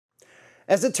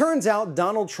As it turns out,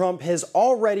 Donald Trump has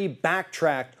already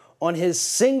backtracked on his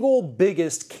single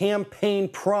biggest campaign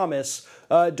promise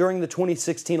during the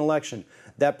 2016 election.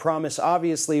 That promise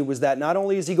obviously was that not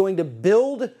only is he going to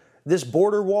build this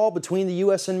border wall between the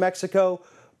U.S. and Mexico,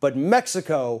 but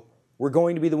Mexico were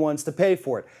going to be the ones to pay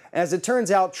for it. As it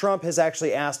turns out, Trump has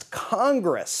actually asked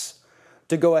Congress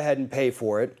to go ahead and pay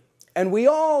for it. And we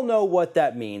all know what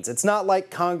that means. It's not like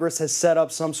Congress has set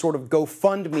up some sort of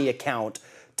GoFundMe account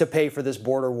to pay for this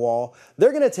border wall.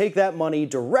 They're going to take that money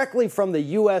directly from the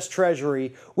U.S.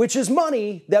 Treasury, which is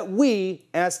money that we,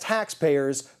 as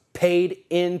taxpayers, paid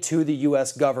into the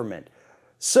U.S. government.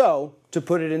 So, to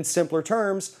put it in simpler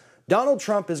terms, Donald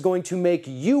Trump is going to make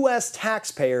U.S.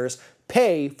 taxpayers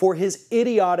pay for his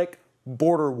idiotic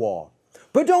border wall.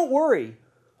 But don't worry.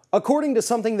 According to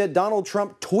something that Donald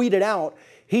Trump tweeted out,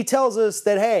 he tells us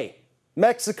that, hey,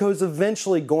 Mexico's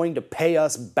eventually going to pay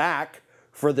us back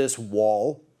for this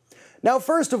wall. Now,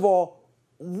 first of all,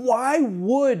 why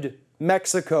would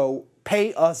Mexico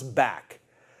pay us back?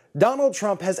 Donald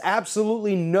Trump has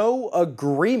absolutely no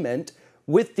agreement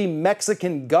with the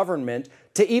Mexican government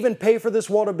to even pay for this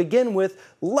wall to begin with,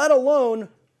 let alone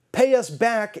pay us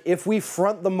back if we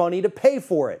front the money to pay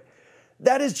for it.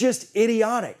 That is just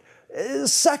idiotic.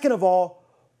 Second of all,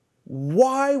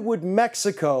 why would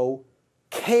Mexico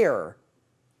care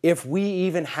if we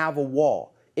even have a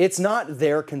wall? It's not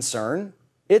their concern.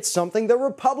 It's something the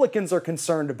Republicans are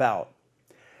concerned about.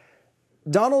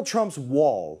 Donald Trump's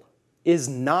wall is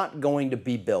not going to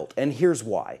be built, and here's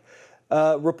why.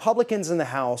 Republicans in the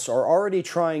House are already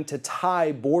trying to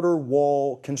tie border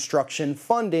wall construction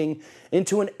funding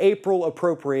into an April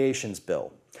appropriations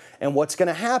bill. And what's going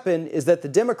to happen is that the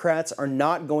Democrats are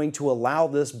not going to allow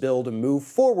this bill to move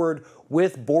forward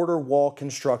with border wall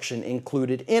construction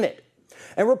included in it.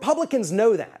 And Republicans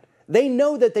know that. They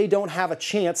know that they don't have a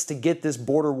chance to get this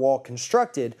border wall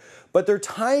constructed, but they're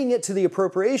tying it to the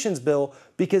appropriations bill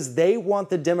because they want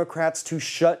the Democrats to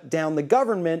shut down the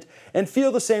government and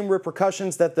feel the same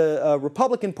repercussions that the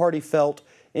Republican Party felt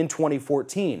in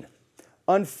 2014.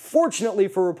 Unfortunately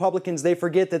for Republicans, they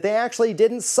forget that they actually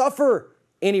didn't suffer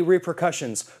any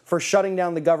repercussions for shutting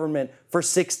down the government for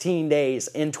 16 days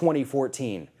in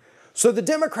 2014. So the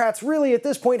Democrats really at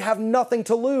this point have nothing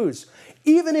to lose.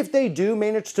 Even if they do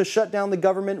manage to shut down the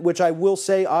government, which I will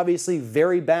say obviously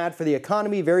very bad for the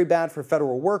economy, very bad for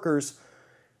federal workers,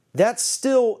 that's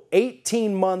still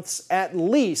 18 months at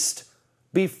least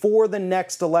before the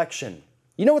next election.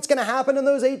 You know what's going to happen in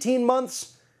those 18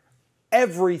 months?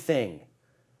 Everything.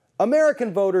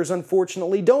 American voters,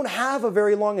 unfortunately, don't have a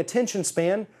very long attention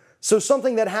span, so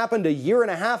something that happened a year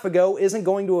and a half ago isn't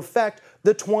going to affect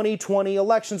the 2020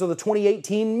 elections or the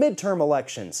 2018 midterm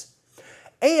elections.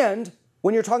 And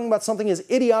when you're talking about something as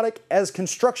idiotic as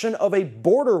construction of a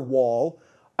border wall,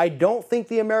 I don't think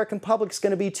the American public's going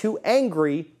to be too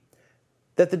angry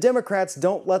that the Democrats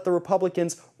don't let the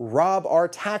Republicans rob our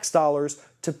tax dollars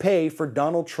to pay for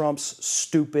Donald Trump's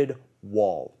stupid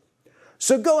wall.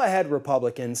 So go ahead,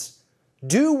 Republicans.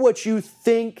 Do what you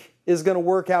think is going to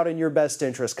work out in your best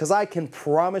interest, because I can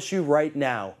promise you right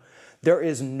now, there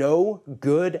is no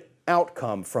good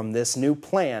outcome from this new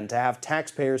plan to have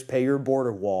taxpayers pay your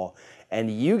border wall, and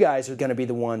you guys are going to be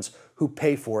the ones who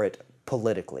pay for it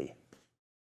politically.